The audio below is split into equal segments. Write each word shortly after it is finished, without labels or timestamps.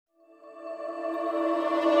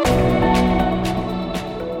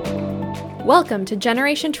Welcome to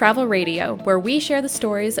Generation Travel Radio, where we share the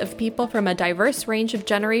stories of people from a diverse range of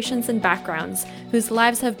generations and backgrounds whose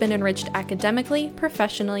lives have been enriched academically,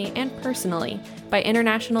 professionally, and personally by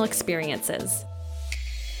international experiences.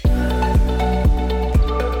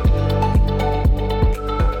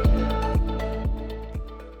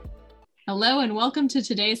 Hello and welcome to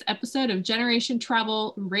today's episode of Generation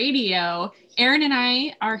Travel Radio. Erin and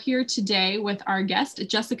I are here today with our guest,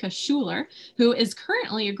 Jessica Schuler, who is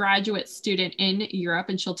currently a graduate student in Europe,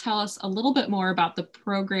 and she'll tell us a little bit more about the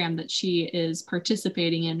program that she is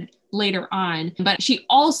participating in later on. But she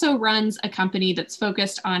also runs a company that's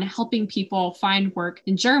focused on helping people find work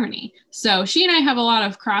in Germany. So she and I have a lot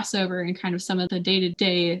of crossover in kind of some of the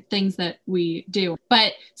day-to-day things that we do.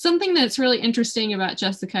 But something that's really interesting about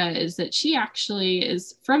Jessica is that she actually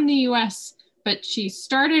is from the US, but she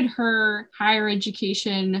started her higher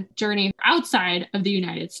education journey outside of the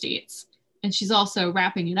United States. And she's also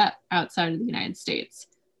wrapping it up outside of the United States.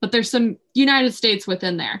 But there's some United States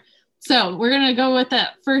within there. So we're going to go with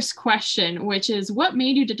that first question, which is what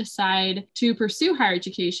made you to decide to pursue higher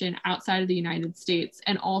education outside of the United States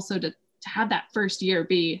and also to have that first year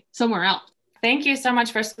be somewhere else? Thank you so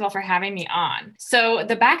much, first of all, for having me on. So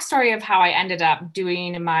the backstory of how I ended up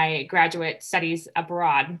doing my graduate studies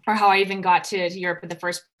abroad, or how I even got to Europe in the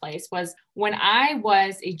first place, was when I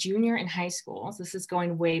was a junior in high school. So this is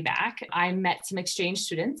going way back. I met some exchange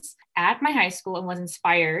students at my high school and was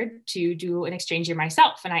inspired to do an exchange year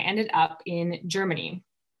myself. And I ended up in Germany.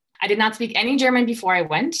 I did not speak any German before I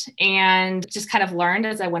went and just kind of learned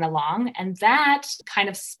as I went along. And that kind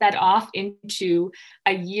of sped off into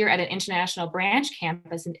a year at an international branch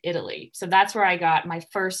campus in Italy. So that's where I got my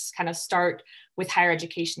first kind of start with higher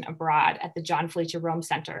education abroad at the John Felice Rome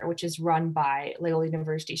Center, which is run by Loyola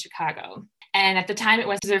University Chicago. And at the time, it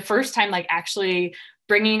was their first time actually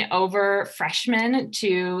bringing over freshmen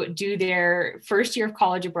to do their first year of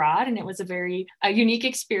college abroad. And it was a very unique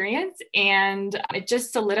experience. And it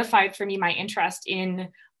just solidified for me my interest in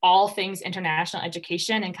all things international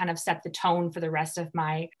education and kind of set the tone for the rest of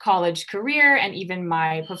my college career and even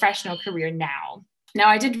my professional career now. Now,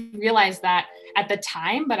 I did realize that at the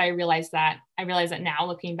time, but I realize that now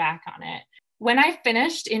looking back on it. When I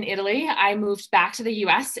finished in Italy, I moved back to the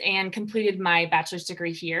US and completed my bachelor's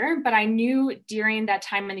degree here. But I knew during that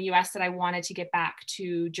time in the US that I wanted to get back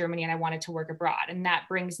to Germany and I wanted to work abroad. And that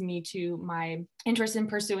brings me to my interest in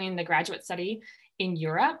pursuing the graduate study in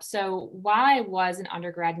Europe. So while I was an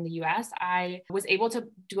undergrad in the US, I was able to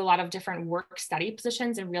do a lot of different work study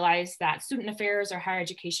positions and realized that student affairs or higher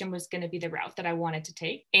education was going to be the route that I wanted to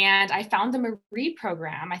take. And I found the Marie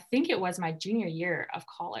program. I think it was my junior year of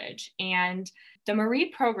college. And the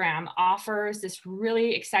Marie program offers this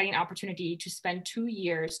really exciting opportunity to spend 2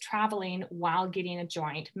 years traveling while getting a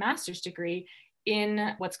joint master's degree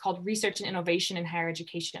in what's called research and innovation in higher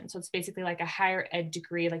education. So it's basically like a higher ed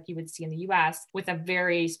degree like you would see in the US with a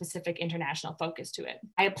very specific international focus to it.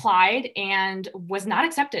 I applied and was not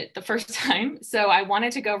accepted the first time. So I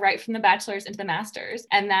wanted to go right from the bachelor's into the master's.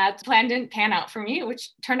 And that plan didn't pan out for me, which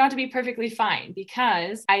turned out to be perfectly fine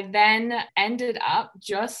because I then ended up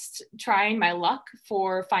just trying my luck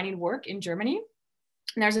for finding work in Germany.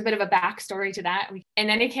 And there's a bit of a backstory to that. In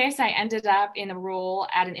any case, I ended up in a role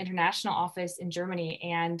at an international office in Germany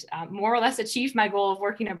and more or less achieved my goal of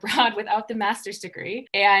working abroad without the master's degree.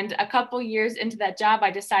 And a couple years into that job,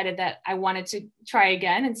 I decided that I wanted to try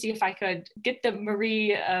again and see if I could get the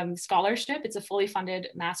Marie scholarship. It's a fully funded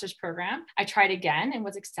master's program. I tried again and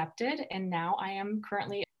was accepted. And now I am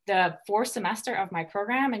currently the 4th semester of my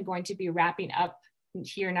program and going to be wrapping up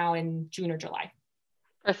here now in June or July.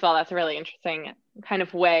 First of all, that's a really interesting kind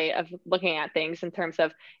of way of looking at things in terms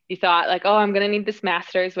of you thought oh, I'm going to need this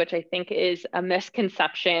master's, which I think is a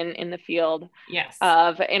misconception in the field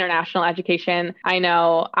of international education. I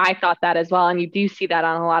know I thought that as well. And you do see that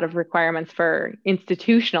on a lot of requirements for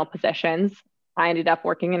institutional positions. I ended up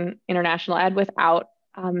working in international ed without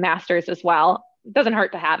a master's as well. It doesn't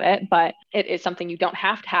hurt to have it, but it is something you don't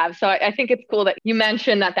have to have. So I think it's cool that you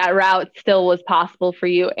mentioned that route still was possible for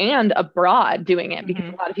you and abroad doing it,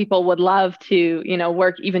 because a lot of people would love to,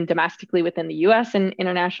 work even domestically within the US in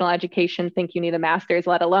international education, think you need a master's,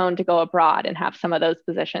 let alone to go abroad and have some of those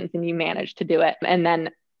positions, and you managed to do it. And then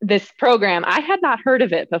this program. I had not heard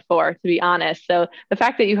of it before, to be honest. So the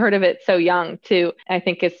fact that you heard of it so young too, I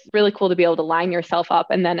think it's really cool to be able to line yourself up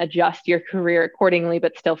and then adjust your career accordingly,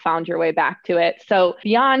 but still found your way back to it. So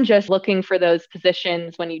beyond just looking for those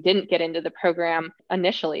positions when you didn't get into the program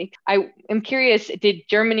initially, I am curious, did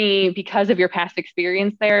Germany, because of your past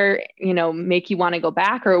experience there, make you want to go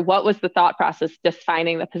back, or what was the thought process just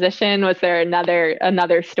finding the position? Was there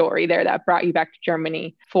another story there that brought you back to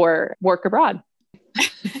Germany for work abroad?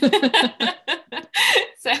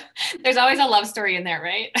 So there's always a love story in there,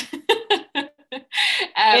 right?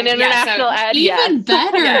 In international ed, even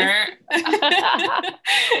better.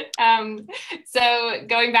 So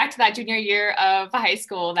going back to that junior year of high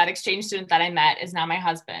school, that exchange student that I met is now my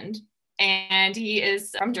husband. And he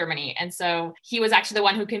is from Germany. And so he was actually the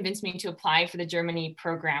one who convinced me to apply for the Germany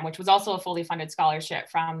program, which was also a fully funded scholarship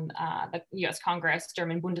from the US Congress,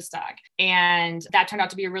 German Bundestag. And that turned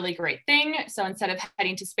out to be a really great thing. So instead of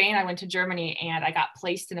heading to Spain, I went to Germany and I got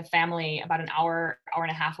placed in a family about an hour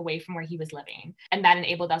and a half away from where he was living. And that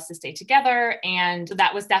enabled us to stay together. And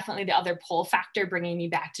that was definitely the other pull factor bringing me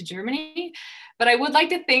back to Germany. But I would like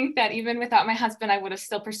to think that even without my husband, I would have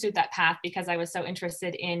still pursued that path because I was so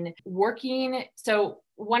interested in working. So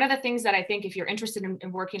one of the things that I think if you're interested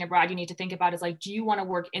in working abroad, you need to think about is like, do you want to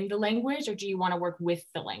work in the language or do you want to work with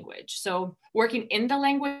the language? So working in the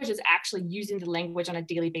language is actually using the language on a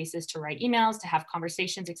daily basis to write emails, to have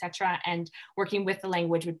conversations, etc. And working with the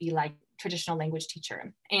language would be like traditional language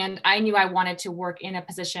teacher. And I knew I wanted to work in a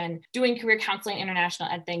position doing career counseling, international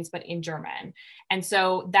ed things, but in German. And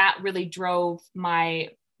so that really drove my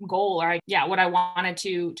goal, or what I wanted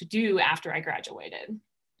to do after I graduated.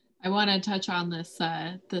 I want to touch on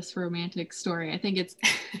this romantic story. I think it's,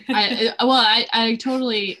 I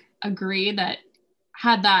totally agree that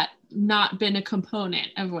had that not been a component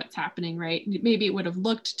of what's happening, right? Maybe it would have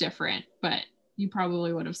looked different, but you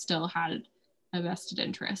probably would have still had a vested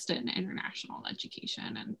interest in international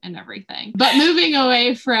education and everything. But moving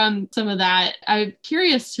away from some of that, I'm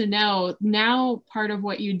curious to know now part of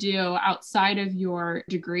what you do outside of your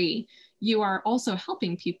degree, you are also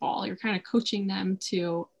helping people. You're kind of coaching them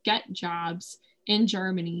to get jobs in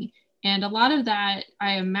Germany. And a lot of that,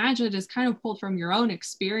 I imagine, is kind of pulled from your own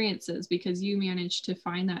experiences because you managed to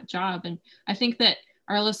find that job. And I think that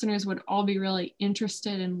our listeners would all be really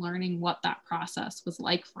interested in learning what that process was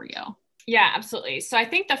like for you. Yeah, absolutely. So I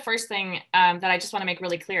think the first thing that I just want to make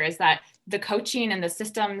really clear is that the coaching and the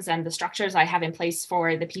systems and the structures I have in place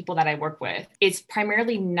for the people that I work with is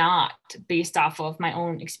primarily not based off of my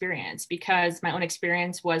own experience, because my own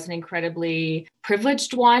experience was an incredibly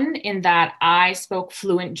privileged one in that I spoke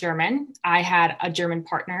fluent German. I had a German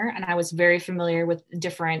partner and I was very familiar with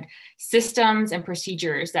different systems and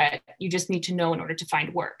procedures that you just need to know in order to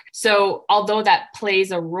find work. So although that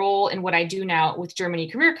plays a role in what I do now with Germany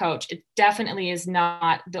Career Coach, it definitely is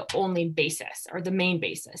not the only basis or the main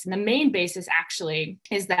basis. And the main basis actually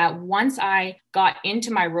is that once I got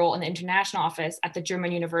into my role in the international office at the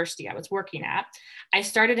German university I was working at, I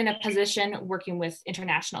started in a position working with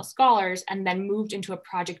international scholars and then moved into a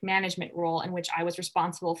project management role in which I was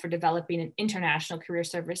responsible for developing an international career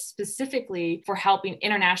service specifically for helping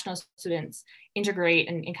international students integrate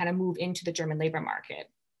and kind of move into the German labor market.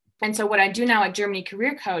 And so what I do now at Germany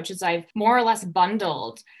Career Coach is I've more or less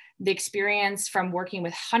bundled the experience from working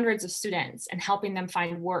with hundreds of students and helping them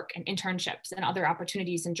find work and internships and other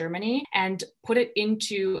opportunities in Germany and put it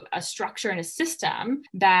into a structure and a system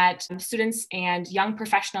that students and young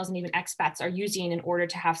professionals and even expats are using in order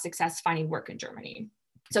to have success finding work in Germany.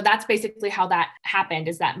 So that's basically how that happened,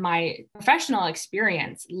 is that my professional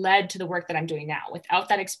experience led to the work that I'm doing now. Without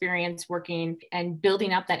that experience working and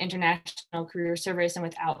building up that international career service and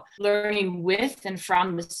without learning with and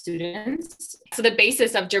from the students. So the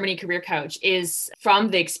basis of Germany Career Coach is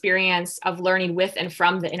from the experience of learning with and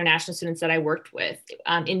from the international students that I worked with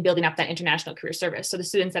in building up that international career service. So the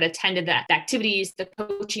students that attended the activities, the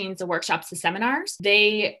coachings, the workshops, the seminars,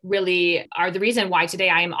 they really are the reason why today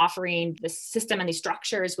I am offering the system and the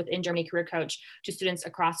structure within Germany Career Coach to students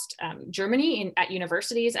across Germany at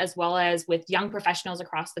universities, as well as with young professionals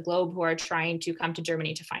across the globe who are trying to come to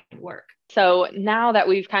Germany to find work. So now that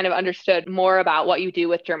we've kind of understood more about what you do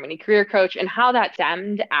with Germany Career Coach and how that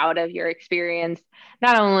stemmed out of your experience,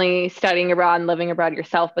 not only studying abroad and living abroad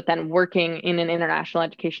yourself, but then working in an international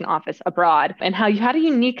education office abroad, and how you had a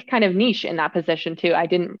unique kind of niche in that position too. I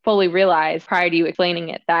didn't fully realize prior to you explaining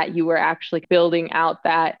it that you were actually building out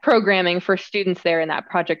that programming for students there in that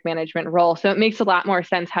project management role. So it makes a lot more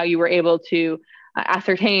sense how you were able to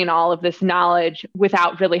ascertain all of this knowledge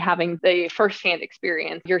without really having the firsthand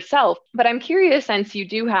experience yourself. But I'm curious, since you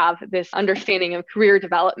do have this understanding of career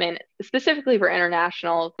development specifically for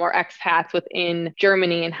international or expats within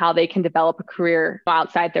Germany and how they can develop a career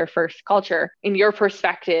outside their first culture. In your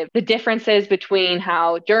perspective, the differences between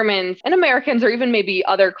how Germans and Americans, or even maybe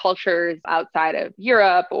other cultures outside of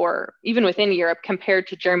Europe or even within Europe compared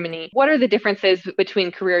to Germany, what are the differences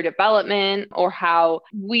between career development or how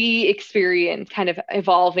we experience kind of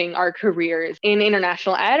evolving our careers in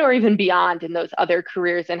international ed or even beyond in those other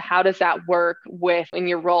careers? And how does that work with in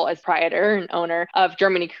your role as proprietor and owner of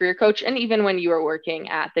Germany Career Coach, and even when you were working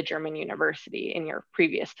at the German university in your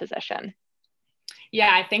previous position? Yeah,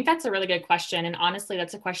 I think that's a really good question. And honestly,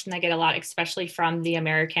 that's a question I get a lot, especially from the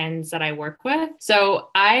Americans that I work with. So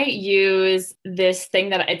I use this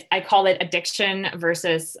thing that I call it addiction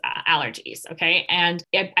versus allergies. Okay. And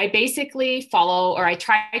I basically follow, or I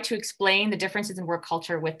try to explain the differences in work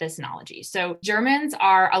culture with this analogy. So Germans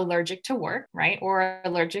are allergic to work, right? Or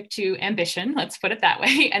allergic to ambition. Let's put it that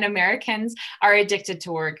way. And Americans are addicted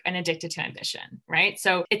to work and addicted to ambition, right?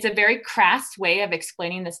 So it's a very crass way of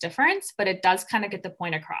explaining this difference, but it does kind of get the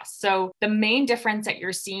point across. So the main difference that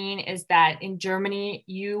you're seeing is that in Germany,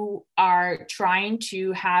 you are trying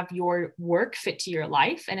to have your work fit to your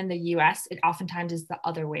life. And in the US, it oftentimes is the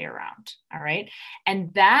other way around. All right.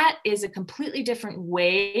 And that is a completely different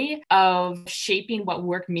way of shaping what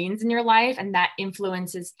work means in your life. And that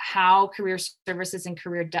influences how career services and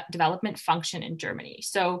career development function in Germany.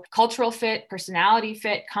 So cultural fit, personality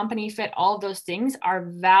fit, company fit, all of those things are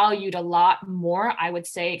valued a lot more, I would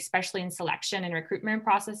say, especially in selection and recruitment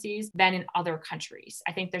processes than in other countries.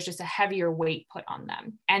 I think there's just a heavier weight put on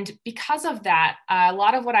them. And because of that, a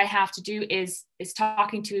lot of what I have to do is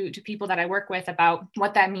talking to people that I work with about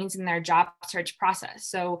what that means in their job search process.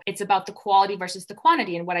 So it's about the quality versus the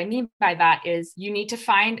quantity. And what I mean by that is you need to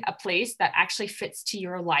find a place that actually fits to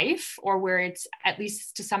your life, or where it's at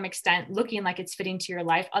least to some extent looking like it's fitting to your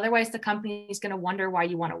life. Otherwise, the company is going to wonder why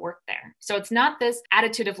you want to work there. So it's not this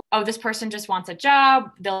attitude of, oh, this person just wants a job,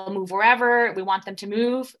 they'll move wherever, we want them to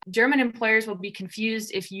move. German employers will be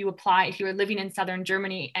confused if you are living in Southern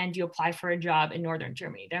Germany and you apply for a job in Northern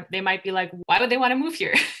Germany. They might be like, why would they want to move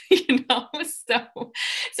here?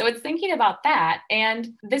 So it's thinking about that.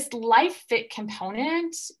 And this life fit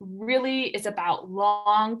component really is about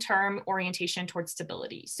long-term orientation towards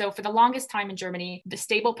stability. So for the longest time in Germany, the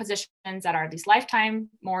stable positions that are these lifetime,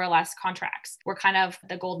 more or less, contracts were kind of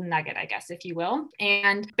the golden nugget, I guess, if you will.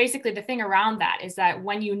 And basically the thing around that is that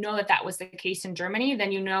when you know that that was the case in Germany,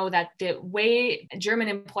 then you know that the way German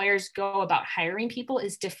employers go about hiring people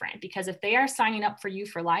is different, because if they are signing up for you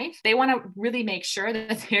for life, they want to really make sure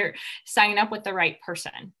that they're signing up with the right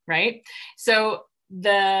person, right? So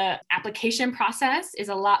the application process is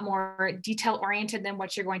a lot more detail oriented than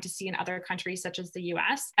what you're going to see in other countries such as the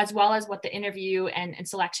US, as well as what the interview and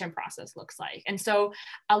selection process looks like. And so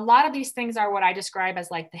a lot of these things are what I describe as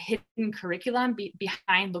like the hidden curriculum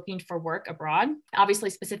behind looking for work abroad, obviously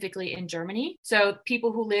specifically in Germany. So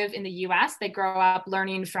people who live in the US, they grow up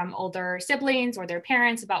learning from older siblings or their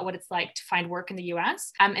parents about what it's like to find work in the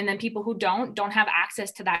US. And then people who don't have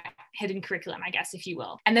access to that hidden curriculum, I guess, if you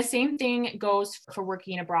will. And the same thing goes for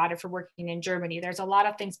working abroad or for working in Germany. There's a lot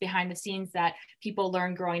of things behind the scenes that people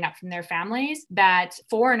learn growing up from their families that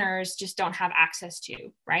foreigners just don't have access to,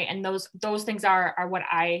 right? And those things are what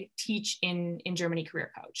I teach in Germany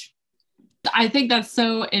Career Coach. I think that's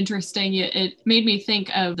so interesting. It made me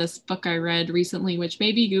think of this book I read recently, which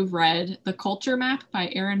maybe you've read, The Culture Map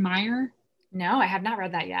by Erin Meyer. No, I have not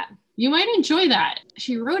read that yet. You might enjoy that.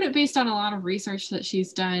 She wrote it based on a lot of research that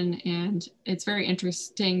she's done, and it's very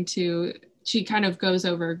interesting she kind of goes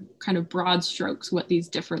over kind of broad strokes what these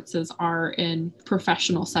differences are in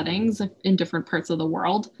professional settings in different parts of the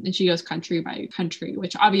world. And she goes country by country,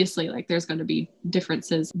 which obviously like there's going to be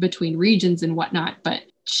differences between regions and whatnot, but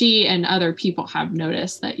she and other people have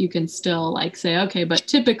noticed that you can still like say, okay, but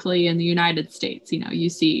typically in the United States, you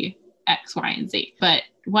see X, Y, and Z. But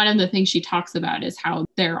one of the things she talks about is how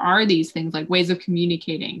there are these things like ways of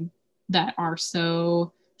communicating that are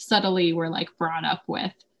so subtly we're like brought up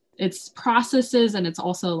with. It's processes, and it's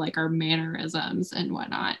also like our mannerisms and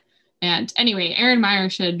whatnot. And anyway, Erin Meyer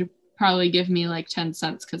should probably give me like 10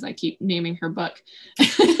 cents because I keep naming her book.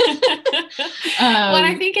 Well,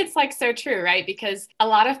 I think it's like so true, right? Because a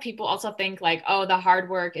lot of people also think like, oh, the hard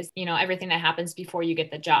work is, everything that happens before you get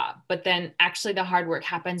the job. But then actually the hard work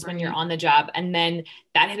happens when you're on the job. And then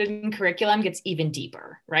that hidden curriculum gets even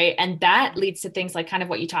deeper, right? And that leads to things like kind of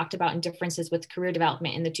what you talked about in differences with career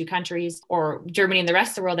development in the two countries, or Germany and the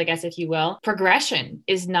rest of the world, I guess, if you will. Progression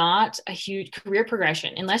is not a huge career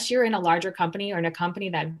progression unless you're in a larger company or in a company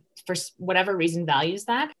that for whatever reason values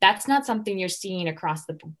that, that's not something you're seeing across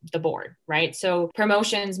the board, right? So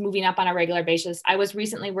promotions, moving up on a regular basis. I was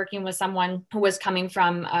recently working with someone who was coming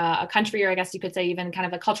from a country, or I guess you could say even kind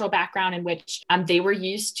of a cultural background in which they were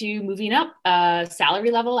used to moving up a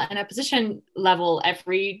salary level and a position level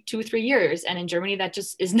every 2 or 3 years. And in Germany, that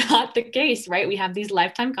just is not the case, right? We have these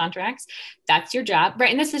lifetime contracts. That's your job,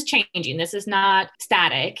 right? And this is changing. This is not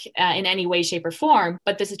static in any way, shape, or form,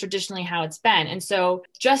 but this is traditionally how it's been. And so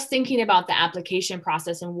just thinking about the application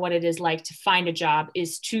process and what it is like to find a job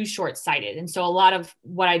is too short-sighted. And so a lot of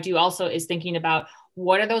what I do also is thinking about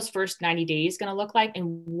what are those first 90 days going to look like?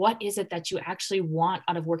 And what is it that you actually want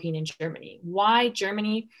out of working in Germany? Why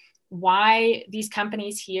Germany? Why these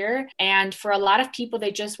companies here? And for a lot of people,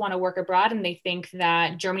 they just want to work abroad and they think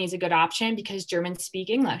that Germany is a good option because Germans speak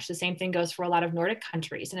English. The same thing goes for a lot of Nordic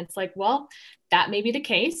countries. And it's like, well, that may be the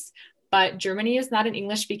case, but Germany is not an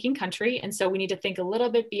English speaking country. And so we need to think a little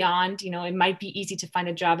bit beyond, it might be easy to find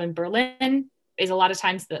a job in Berlin is a lot of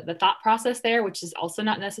times the thought process there, which is also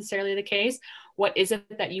not necessarily the case. What is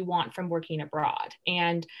it that you want from working abroad?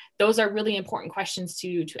 And those are really important questions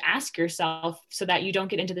to ask yourself so that you don't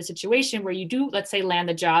get into the situation where you do, let's say, land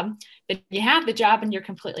the job, then you have the job and you're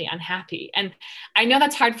completely unhappy. And I know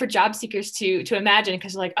that's hard for job seekers to imagine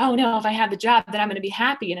because they're like, oh no, if I have the job, then I'm going to be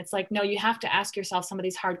happy. And it's like, no, you have to ask yourself some of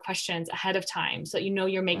these hard questions ahead of time so that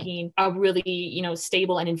you're making a really,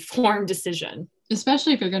 stable and informed decision.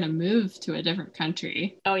 Especially if you're going to move to a different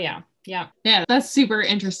country. Oh, yeah. Yeah. Yeah, that's super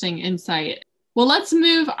interesting insight. Well, let's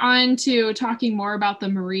move on to talking more about the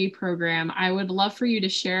Marie program. I would love for you to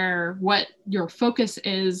share what your focus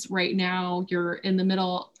is right now. You're in the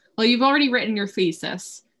middle. Well, you've already written your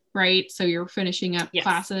thesis, right? So you're finishing up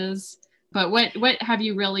classes. But what have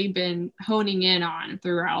you really been honing in on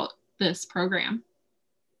throughout this program?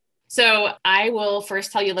 So I will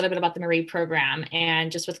first tell you a little bit about the Marie program, and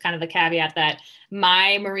just with kind of the caveat that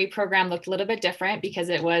my Marie program looked a little bit different because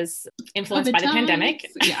it was influenced by the pandemic.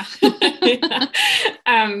 Yeah.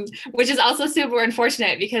 Which is also super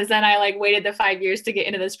unfortunate because then I waited the 5 years to get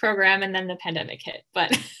into this program and then the pandemic hit,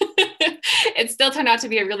 but it still turned out to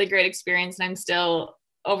be a really great experience. And I'm still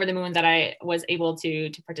over the moon that I was able to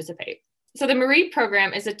participate. So the Marie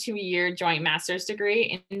program is a 2-year joint master's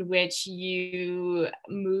degree in which you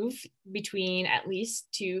move between at least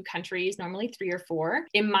 2 countries, normally 3 or 4.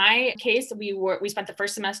 In my case, we spent the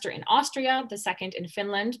first semester in Austria, the second in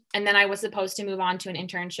Finland, and then I was supposed to move on to an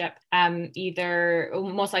internship, either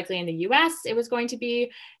most likely in the US it was going to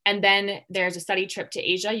be, and then there's a study trip to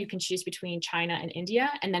Asia. You can choose between China and India,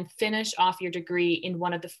 and then finish off your degree in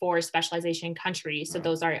one of the 4 specialization countries. So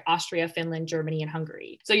those are Austria, Finland, Germany, and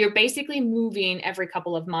Hungary. So you're basically moving every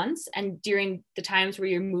couple of months. And during the times where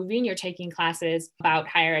you're moving, you're taking classes about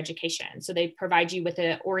higher education. So they provide you with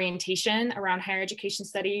an orientation around higher education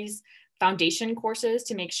studies, foundation courses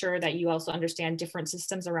to make sure that you also understand different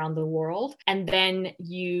systems around the world. And then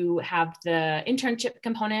you have the internship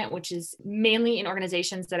component, which is mainly in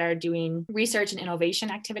organizations that are doing research and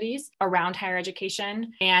innovation activities around higher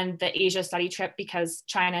education, and the Asia study trip, because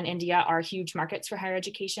China and India are huge markets for higher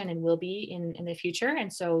education and will be in the future.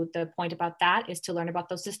 And so the point about that is to learn about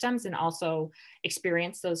those systems and also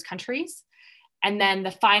experience those countries. And then the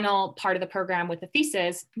final part of the program with the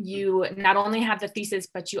thesis, you not only have the thesis,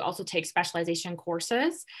 but you also take specialization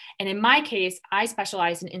courses. And in my case, I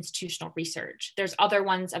specialize in institutional research. There's other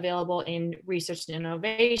ones available in research and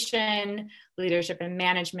innovation, leadership and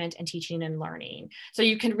management, and teaching and learning. So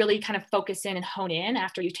you can really kind of focus in and hone in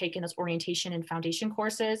after you've taken those orientation and foundation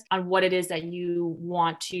courses on what it is that you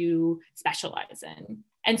want to specialize in.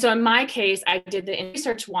 And so in my case, I did the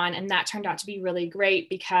research one, and that turned out to be really great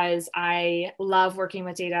because I love working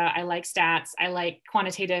with data. I like stats. I like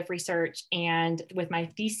quantitative research. And with my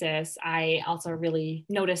thesis, I also really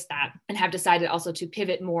noticed that and have decided also to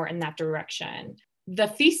pivot more in that direction. The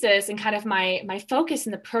thesis and kind of my focus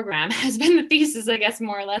in the program has been the thesis, I guess,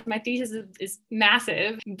 more or less. My thesis is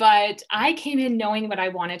massive, but I came in knowing what I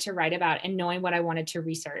wanted to write about and knowing what I wanted to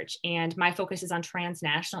research. And my focus is on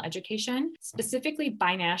transnational education, specifically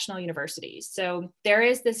binational universities. So there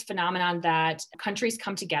is this phenomenon that countries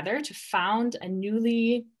come together to found a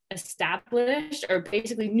newly established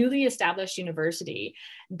university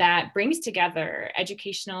that brings together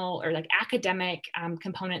educational or academic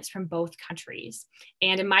components from both countries.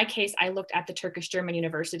 And in my case, I looked at the Turkish-German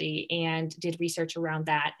University and did research around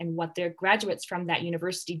that and what their graduates from that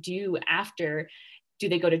university do after. Do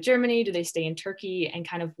they go to Germany? Do they stay in Turkey? And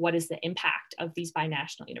kind of what is the impact of these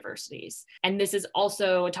binational universities? And this is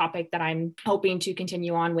also a topic that I'm hoping to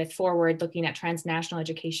continue on with forward, looking at transnational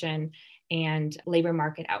education and labor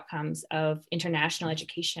market outcomes of international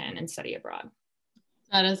education and study abroad.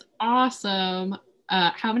 That is awesome.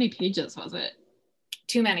 How many pages was it?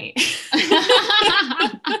 Too many.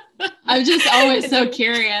 I'm just always so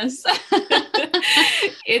curious.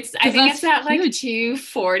 I think it's at like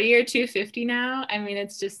 240 or 250 now. I mean,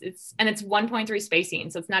 it's 1.3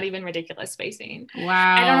 spacing. So it's not even ridiculous spacing.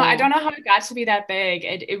 Wow. I don't know how it got to be that big.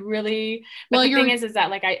 It really, but the thing is that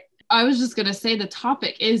like I was just going to say the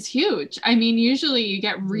topic is huge. I mean, usually you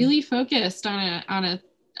get really focused on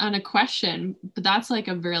a question, but that's like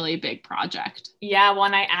a really big project. Yeah,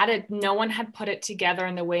 when I added, no one had put it together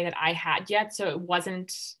in the way that I had yet. So it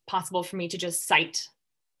wasn't possible for me to just cite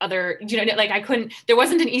other, like there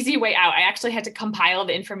wasn't an easy way out. I actually had to compile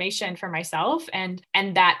the information for myself, and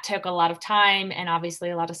that took a lot of time and obviously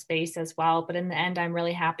a lot of space as well. But in the end, I'm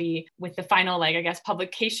really happy with the final, like, I guess,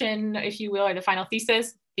 publication, if you will, or the final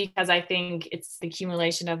thesis, because I think it's the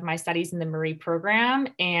accumulation of my studies in the Marie program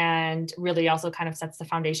and really also kind of sets the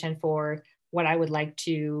foundation for what I would like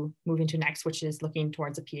to move into next, which is looking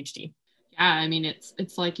towards a PhD. Yeah, I mean,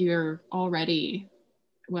 it's like you're already,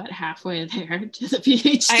 halfway there to the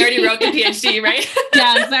PhD. I already wrote the PhD, right?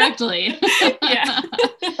 Yeah, exactly. Yeah,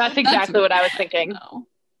 that's exactly what I was thinking.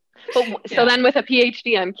 So then with a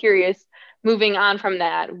PhD, I'm curious, moving on from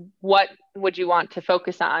that, what would you want to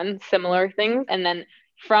focus on? Similar things? And then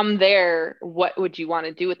from there, what would you want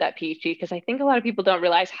to do with that PhD? Because I think a lot of people don't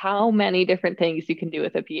realize how many different things you can do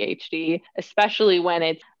with a PhD, especially when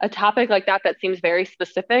it's a topic like that seems very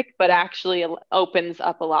specific, but actually opens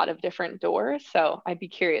up a lot of different doors. So I'd be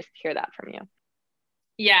curious to hear that from you.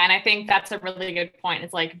 Yeah. And I think that's a really good point.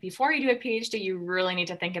 It's like, before you do a PhD, you really need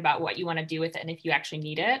to think about what you want to do with it and if you actually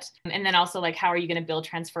need it. And then also, like, how are you going to build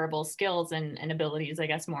transferable skills and abilities, I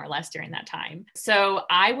guess, more or less during that time. So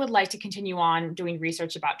I would like to continue on doing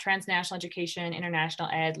research about transnational education, international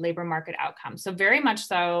ed, labor market outcomes. So very much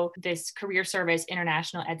so this career service,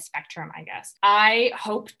 international ed spectrum, I guess. I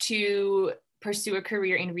hope to pursue a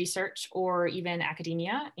career in research or even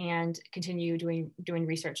academia and continue doing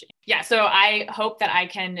research. Yeah, so I hope that I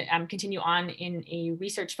can continue on in a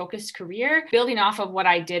research focused career, building off of what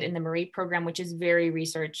I did in the Marie program, which is very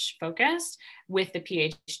research focused, with the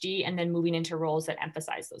PhD, and then moving into roles that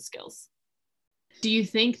emphasize those skills. Do you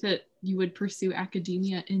think that you would pursue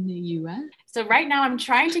academia in the US? So right now I'm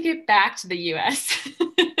trying to get back to the US.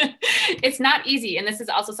 It's not easy. And this is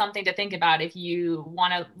also something to think about. If you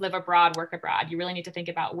want to live abroad, work abroad, you really need to think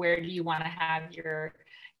about where do you want to have your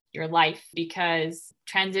life, because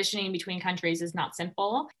transitioning between countries is not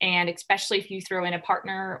simple. And especially if you throw in a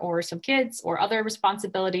partner or some kids or other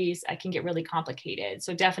responsibilities, it can get really complicated.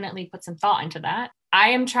 So definitely put some thought into that. I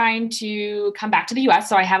am trying to come back to the US.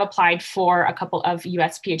 So I have applied for a couple of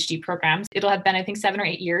US PhD programs. It'll have been, I think, 7 or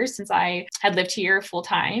 8 years since I had lived here full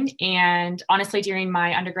time. And honestly, during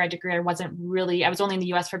my undergrad degree, I was only in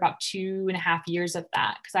the US for about 2.5 years of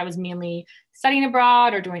that, because I was mainly studying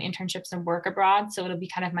abroad or doing internships and work abroad. So it'll be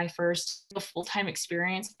kind of my first full-time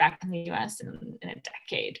experience back in the US in a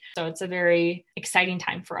decade. So it's a very exciting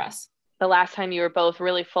time for us. The last time you were both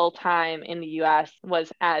really full-time in the US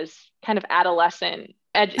was as kind of adolescent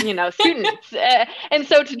students. And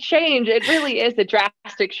so to change, it really is a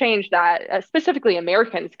drastic change that specifically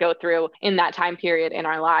Americans go through in that time period in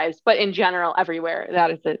our lives. But in general, everywhere,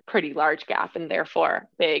 that is a pretty large gap, and therefore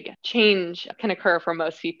big change can occur for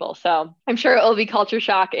most people. So I'm sure it will be culture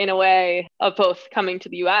shock in a way of both coming to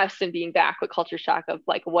the US and being back, with culture shock of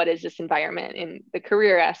like, what is this environment in the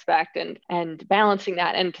career aspect, and balancing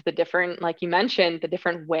that into the different, like you mentioned, the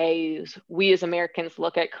different ways we as Americans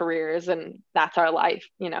look at careers, and that's our life.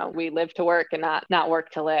 We live to work and not work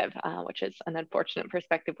to live, which is an unfortunate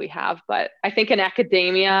perspective we have. But I think in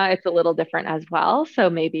academia, it's a little different as well. So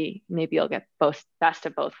maybe you'll get best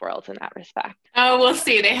of both worlds in that respect. Oh, we'll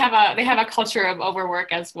see. They have a culture of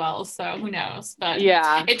overwork as well. So who knows? But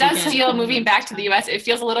yeah, it does feel, moving back to the US, it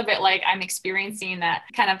feels a little bit like I'm experiencing that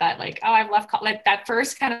kind of that, like, oh, I've left, like that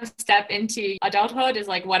first kind of step into adulthood is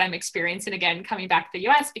like what I'm experiencing again, coming back to the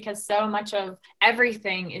US, because so much of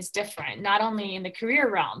everything is different, not only in the career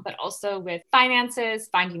realm, but also with finances,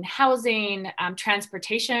 finding housing,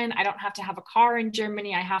 transportation. I don't have to have a car in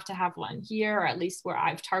Germany. I have to have one here, or at least where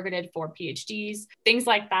I've targeted for PhDs, things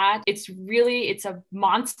like that. It's a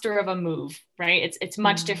monster of a move, right? It's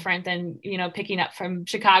much different than, picking up from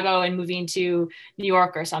Chicago and moving to New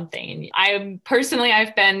York or something.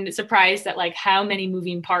 I've been surprised at like how many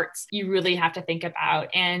moving parts you really have to think about.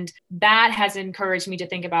 And that has encouraged me to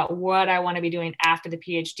think about what I want to be doing after the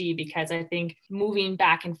PhD, because I think moving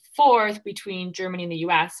back and forth between Germany and the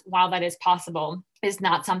US, while that is possible, is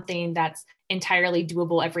not something that's entirely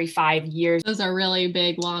doable every 5 years. Those are really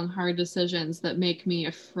big, long, hard decisions that make me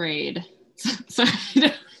afraid. So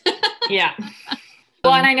yeah.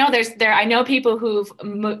 Well, and I know I know people who've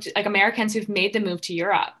moved, like Americans who've made the move to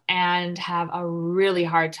Europe and have a really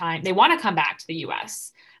hard time. They want to come back to the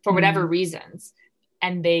US for whatever reasons,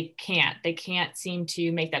 and they can't seem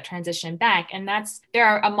to make that transition back. And there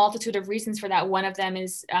are a multitude of reasons for that. One of them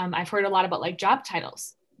is, I've heard a lot about like job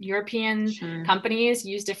titles. European companies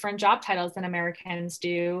use different job titles than American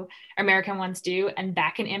ones do. And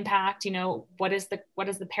that can impact, what is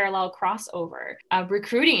the parallel crossover?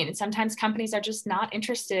 Recruiting. Sometimes companies are just not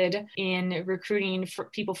interested in recruiting for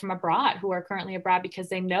people from abroad who are currently abroad because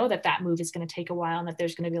they know that move is going to take a while and that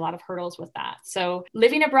there's going to be a lot of hurdles with that. So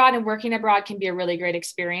living abroad and working abroad can be a really great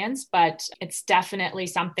experience, but it's definitely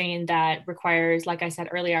something that requires, like I said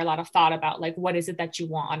earlier, a lot of thought about like, what is it that you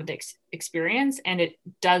want out of the experience? And it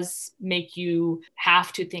does make you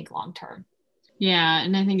have to think long term. Yeah.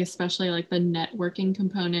 And I think especially like the networking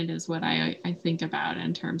component is what I think about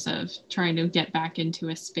in terms of trying to get back into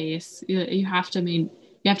a space. You have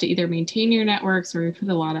to either maintain your networks or you put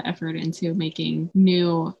a lot of effort into making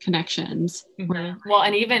new connections. Well,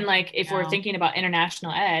 and even like if we're thinking about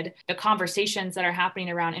international ed, the conversations that are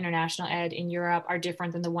happening around international ed in Europe are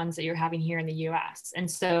different than the ones that you're having here in the US. And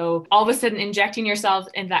so all of a sudden injecting yourself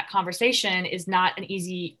in that conversation is not an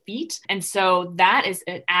easy feat. And so that is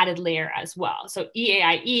an added layer as well. So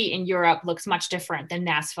EAIE in Europe looks much different than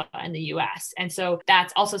NASFA in the US. And so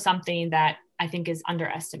that's also something that I think is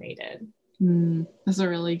underestimated. That's a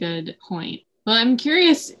really good point. Well, I'm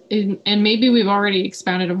curious, and maybe we've already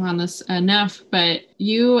expounded upon this enough, but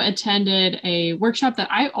you attended a workshop that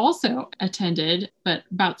I also attended, but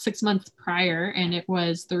about 6 months prior, and it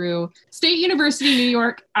was through State University, New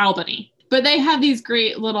York, Albany. But they have these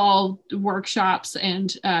great little workshops,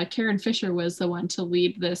 and Karen Fisher was the one to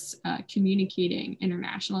lead this communicating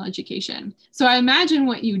international education. So I imagine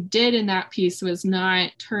what you did in that piece was not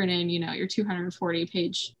turn in, your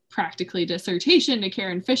 240-page practically dissertation to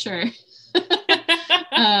Karen Fisher,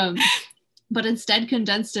 but instead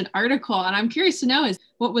condensed an article. And I'm curious to know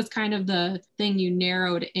what was kind of the thing you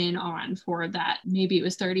narrowed in on for that? Maybe it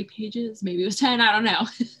was 30 pages, maybe it was 10, I don't know.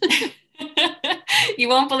 You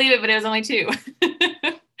won't believe it, but it was only 2.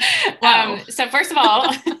 Wow. So first of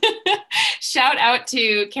all, shout out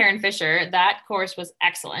to Karen Fisher. That course was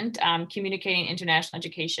excellent. Communicating International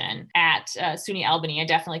Education at SUNY Albany. I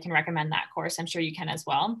definitely can recommend that course. I'm sure you can as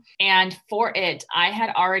well. And for it, I had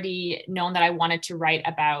already known that I wanted to write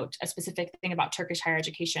about a specific thing about Turkish higher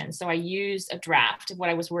education. So I used a draft of what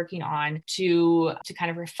I was working on to kind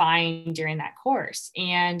of refine during that course.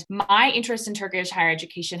 And my interest in Turkish higher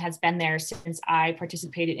education has been there since I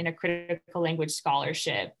participated in a critical language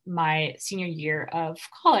scholarship my senior year of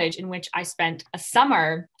college, in which I spent a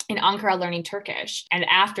summer in Ankara learning Turkish. And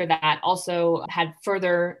after that, also had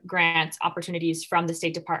further grant opportunities from the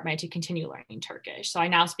State Department to continue learning Turkish. So I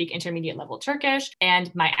now speak intermediate level Turkish,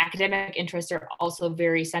 and my academic interests are also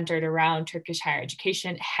very centered around Turkish higher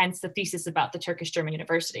education, hence the thesis about the Turkish German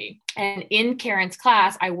University. And in Karen's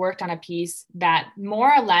class, I worked on a piece that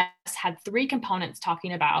more or less had 3 components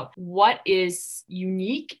talking about what is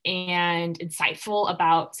unique and insightful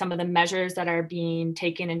about some of the measures that are being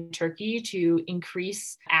taken in Turkey to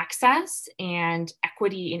increase access and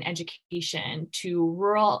equity in education to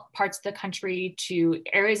rural parts of the country, to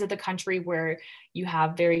areas of the country where you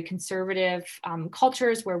have very conservative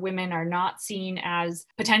cultures where women are not seen as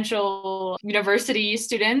potential university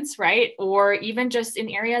students, right? Or even just in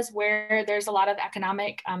areas where there's a lot of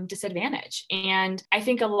economic disadvantage. And I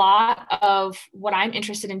think a lot of what I'm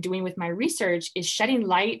interested in doing with my research is shedding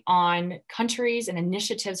light on countries and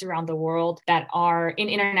initiatives around the world that are in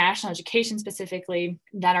international education specifically,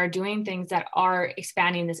 that are doing things that are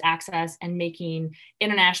expanding this access and making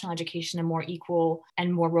international education a more equal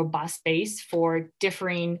and more robust space for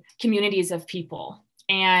differing communities of people.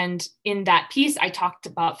 And in that piece, I talked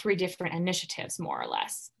about 3 different initiatives, more or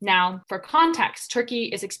less. Now, for context, Turkey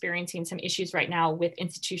is experiencing some issues right now with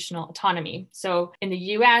institutional autonomy. So in the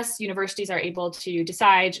US, universities are able to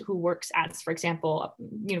decide who works as, for example, a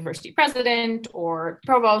university president or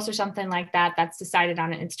provost or something like that. That's decided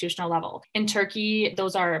on an institutional level. In Turkey,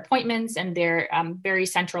 those are appointments, and they're very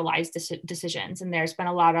centralized decisions. And there's been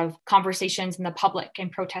a lot of conversations in the public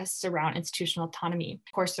and protests around institutional autonomy.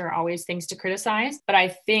 Of course, there are always things to criticize, but I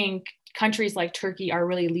think countries like Turkey are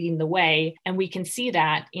really leading the way. And we can see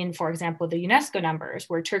that in, for example, the UNESCO numbers,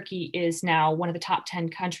 where Turkey is now one of the top 10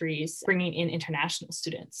 countries bringing in international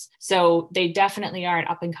students. So they definitely are an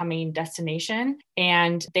up and coming destination.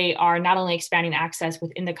 And they are not only expanding access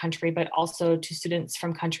within the country, but also to students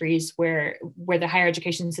from countries where the higher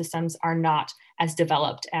education systems are not as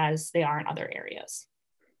developed as they are in other areas.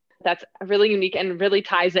 That's really unique and really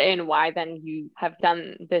ties in why then you have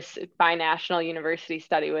done this binational university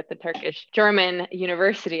study with the Turkish German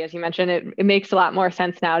University. As you mentioned, it makes a lot more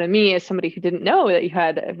sense now to me as somebody who didn't know that you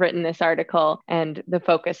had written this article and the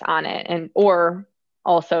focus on it, and or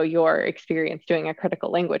also your experience doing a critical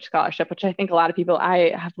language scholarship, which I think a lot of people,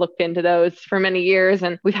 I have looked into those for many years.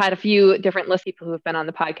 And we've had a few different list people who have been on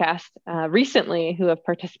the podcast recently who have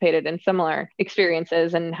participated in similar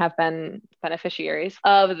experiences and have been beneficiaries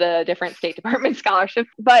of the different State Department scholarships.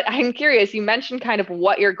 But I'm curious, you mentioned kind of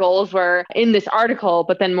what your goals were in this article,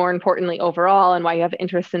 but then more importantly, overall, and why you have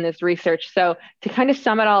interest in this research. So to kind of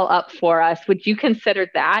sum it all up for us, would you consider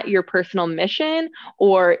that your personal mission?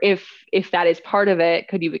 Or if that is part of it,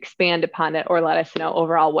 could you expand upon it or let us know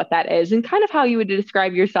overall what that is and kind of how you would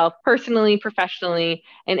describe yourself personally, professionally,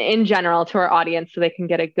 and in general to our audience so they can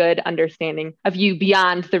get a good understanding of you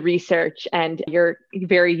beyond the research and your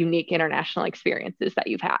very unique international experiences that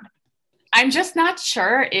you've had? I'm just not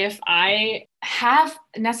sure if I have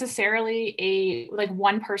necessarily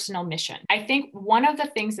one personal mission. I think one of the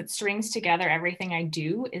things that strings together everything I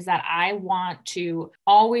do is that I want to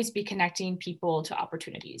always be connecting people to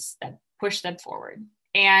opportunities that push them forward.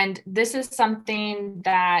 And this is something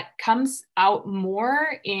that comes out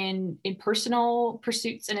more in personal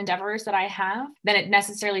pursuits and endeavors that I have than it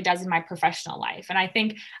necessarily does in my professional life. And I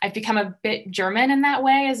think I've become a bit German in that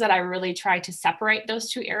way, is that I really try to separate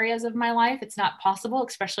those two areas of my life. It's not possible,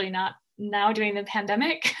 especially not now during the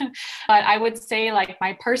pandemic. But I would say like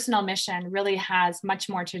my personal mission really has much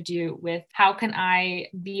more to do with how can I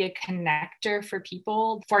be a connector for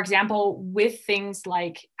people? For example, with things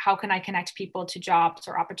like how can I connect people to jobs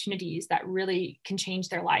or opportunities that really can change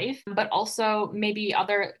their life, but also maybe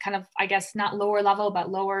other kind of, I guess, not lower level,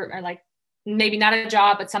 but lower or like maybe not a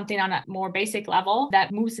job, but something on a more basic level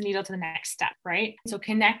that moves the needle to the next step, right? So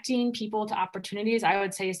connecting people to opportunities, I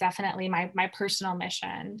would say, is definitely my personal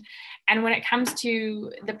mission. And when it comes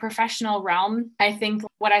to the professional realm, I think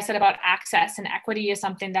what I said about access and equity is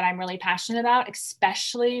something that I'm really passionate about,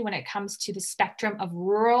 especially when it comes to the spectrum of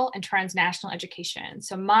rural and transnational education.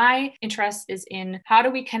 So my interest is in how do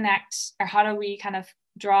we connect, or how do we kind of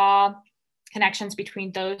draw connections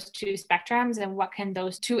between those two spectrums, and what can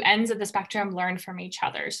those two ends of the spectrum learn from each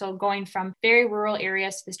other. So going from very rural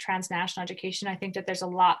areas to this transnational education, I think that there's a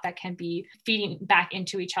lot that can be feeding back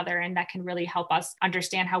into each other, and that can really help us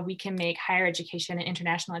understand how we can make higher education and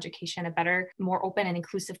international education a better, more open and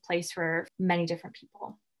inclusive place for many different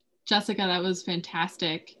people. Jessica, that was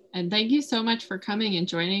fantastic. And thank you so much for coming and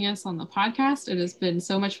joining us on the podcast. It has been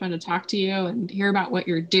so much fun to talk to you and hear about what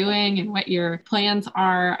you're doing and what your plans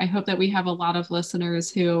are. I hope that we have a lot of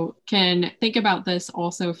listeners who can think about this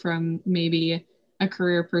also from maybe a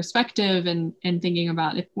career perspective and thinking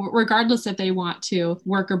about it, regardless if they want to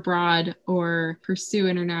work abroad or pursue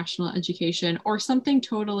international education or something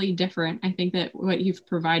totally different. I think that what you've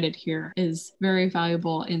provided here is very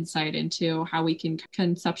valuable insight into how we can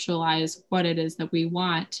conceptualize what it is that we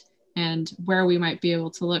want and where we might be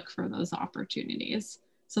able to look for those opportunities.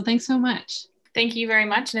 So thanks so much. Thank you very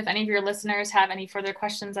much. And if any of your listeners have any further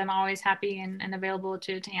questions, I'm always happy and available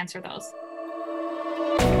to answer those.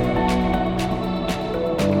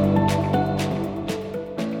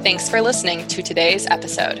 Thanks for listening to today's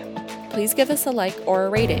episode. Please give us a like or a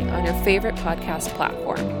rating on your favorite podcast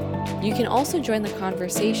platform. You can also join the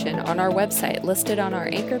conversation on our website listed on our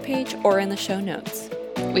anchor page or in the show notes.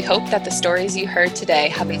 We hope that the stories you heard today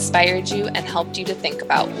have inspired you and helped you to think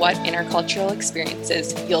about what intercultural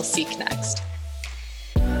experiences you'll seek next.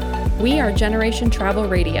 We are Generation Travel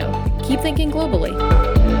Radio. Keep thinking globally.